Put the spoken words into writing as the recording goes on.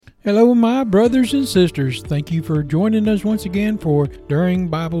Hello, my brothers and sisters. Thank you for joining us once again for During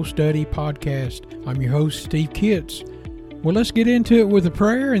Bible Study Podcast. I'm your host, Steve Kitts. Well, let's get into it with a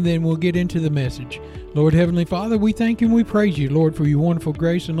prayer, and then we'll get into the message. Lord Heavenly Father, we thank you and we praise you, Lord, for your wonderful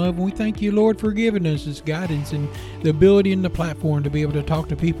grace and love. And we thank you, Lord, for giving us this guidance and the ability and the platform to be able to talk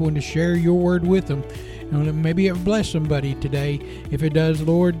to people and to share your word with them. And maybe it will bless somebody today. If it does,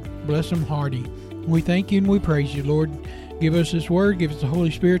 Lord, bless them hearty. We thank you and we praise you, Lord. Give us this word, give us the Holy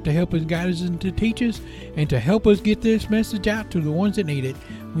Spirit to help us, guide us, and to teach us, and to help us get this message out to the ones that need it.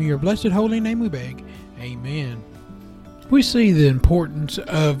 In your blessed holy name we beg. Amen. We see the importance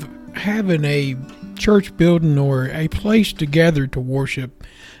of having a church building or a place to gather to worship.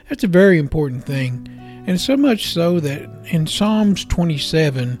 That's a very important thing. And so much so that in Psalms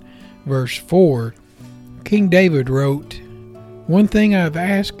 27, verse 4, King David wrote, "One thing I've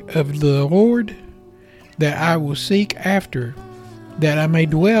asked of the Lord, that I will seek after, that I may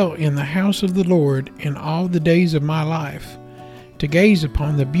dwell in the house of the Lord in all the days of my life, to gaze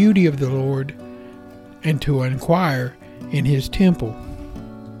upon the beauty of the Lord, and to inquire in his temple."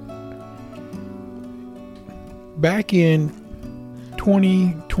 Back in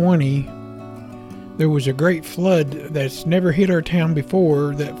 2020, there was a great flood that's never hit our town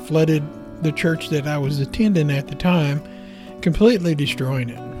before that flooded the church that I was attending at the time, completely destroying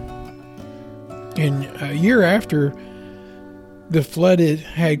it. And a year after the flood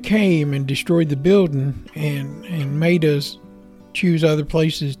had came and destroyed the building and made us choose other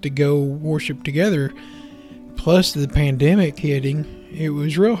places to go worship together, plus the pandemic hitting, it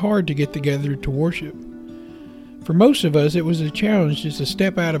was real hard to get together to worship. For most of us, it was a challenge just to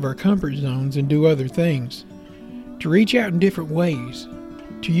step out of our comfort zones and do other things, to reach out in different ways,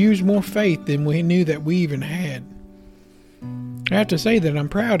 to use more faith than we knew that we even had. I have to say that I'm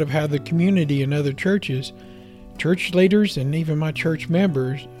proud of how the community and other churches, church leaders, and even my church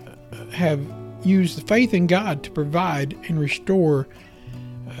members have used the faith in God to provide and restore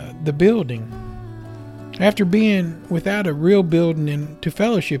the building. After being without a real building to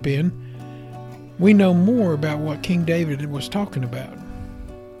fellowship in, we know more about what King David was talking about.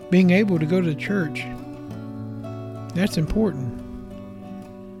 Being able to go to church, that's important.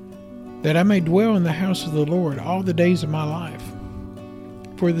 That I may dwell in the house of the Lord all the days of my life.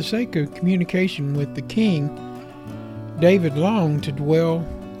 For the sake of communication with the king, David longed to dwell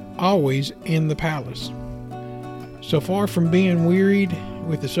always in the palace. So far from being wearied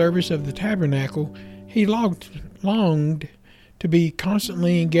with the service of the tabernacle, he longed to be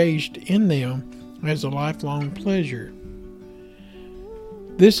constantly engaged in them as a lifelong pleasure.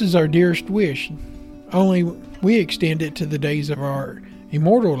 This is our dearest wish, only we extend it to the days of our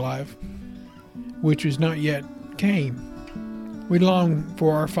immortal life, which was not yet came. We long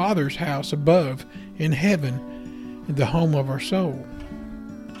for our Father's house above in heaven, the home of our soul.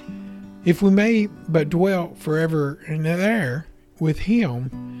 If we may but dwell forever in there with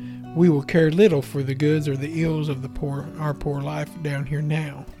him, we will care little for the goods or the ills of our poor life down here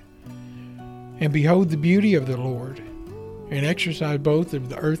now. And behold the beauty of the Lord, and exercise both of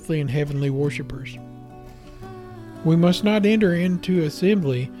the earthly and heavenly worshipers. We must not enter into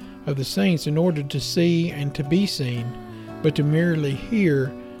assembly of the saints in order to see and to be seen, but to merely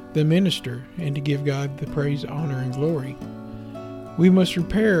hear the minister and to give God the praise, honor, and glory. We must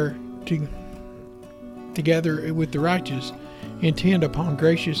repair together with the righteous, intent upon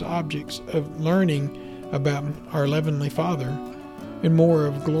gracious objects of learning about our Heavenly Father, and more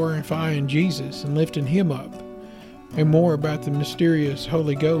of glorifying Jesus and lifting him up, and more about the mysterious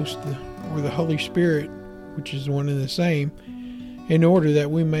Holy Ghost or the Holy Spirit, which is one and the same, in order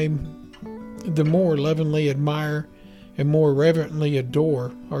that we may the more lovingly admire and more reverently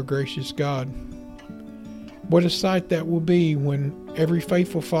adore our gracious God. What a sight that will be when every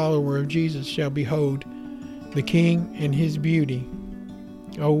faithful follower of Jesus shall behold the King and his beauty.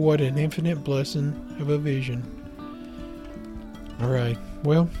 Oh, what an infinite blessing of a vision. All right,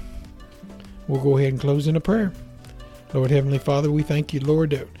 well, we'll go ahead and close in a prayer. Lord Heavenly Father, we thank you, Lord,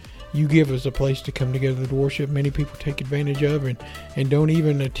 that you give us a place to come together to worship. Many people take advantage of and don't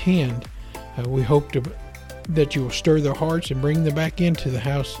even attend. We hope that you will stir their hearts and bring them back into the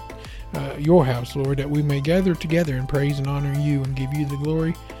house, your house, Lord, that we may gather together and praise and honor you and give you the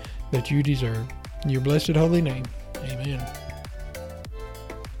glory that you deserve. In your blessed holy name, amen.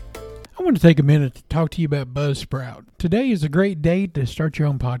 I want to take a minute to talk to you about Buzzsprout. Today is a great day to start your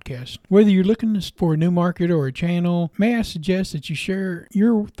own podcast. Whether you're looking for a new market or a channel, may I suggest that you share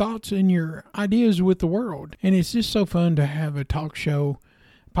your thoughts and your ideas with the world. And it's just so fun to have a talk show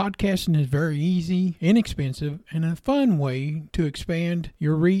Podcasting is very easy, inexpensive, and a fun way to expand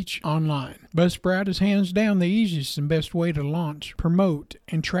your reach online. Buzzsprout is hands down the easiest and best way to launch, promote,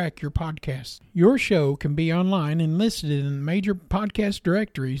 and track your podcast. Your show can be online and listed in major podcast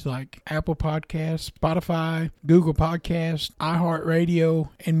directories like Apple Podcasts, Spotify, Google Podcasts,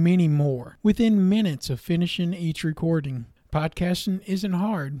 iHeartRadio, and many more within minutes of finishing each recording. Podcasting isn't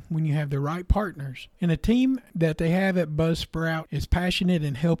hard when you have the right partners, and a team that they have at Buzzsprout is passionate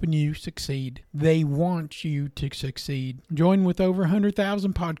in helping you succeed. They want you to succeed. Join with over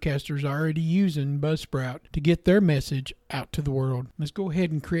 100,000 podcasters already using Buzzsprout to get their message out to the world. Let's go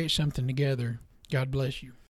ahead and create something together. God bless you.